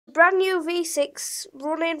Brand new V6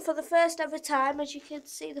 running for the first ever time. As you can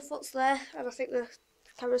see, the foot's there, and I think the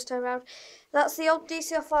camera's turned around. That's the old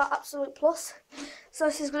DCL4 Absolute Plus. So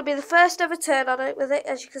this is going to be the first ever turn on it with it.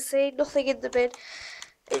 As you can see, nothing in the bin.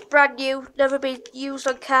 It's brand new, never been used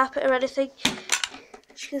on carpet or anything.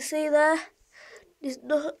 As you can see there, there's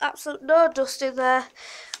absolutely no dust in there.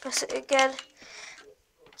 Press it again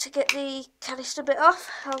to get the canister bit off.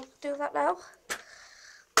 I'll do that now.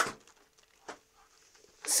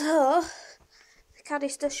 So the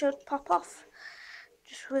canister should pop off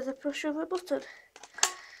just with a push of a button.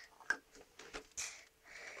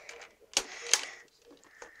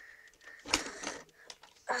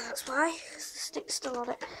 And that's why, because the stick's still on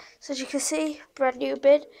it. So as you can see, brand new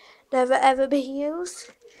bin, never ever been used.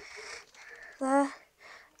 There,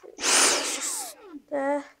 it's just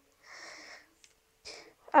there.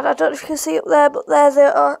 And I don't know if you can see up there, but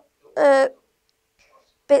there are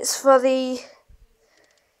bits for the,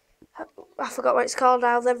 I forgot what it's called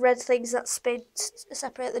now, the red things that spin to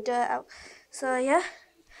separate the dirt out. So yeah,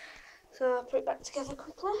 so I'll put it back together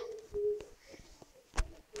quickly.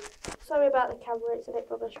 Sorry about the camera, it's a bit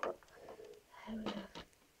rubbish, but there we go.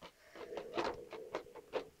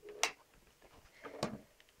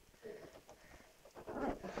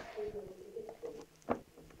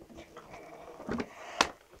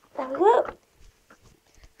 There we go.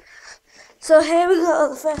 So here we go,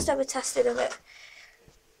 the first ever testing of it.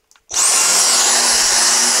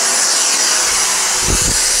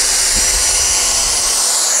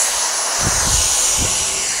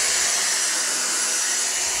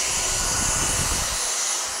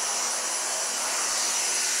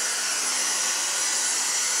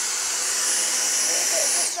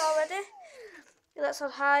 Already, that's on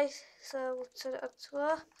high, so we'll turn it on to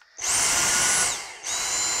low.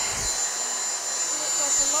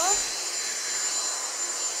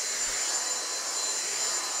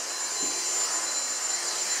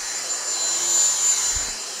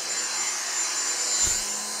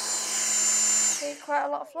 See quite a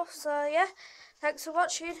lot of fluff, so yeah, thanks for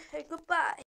watching and goodbye.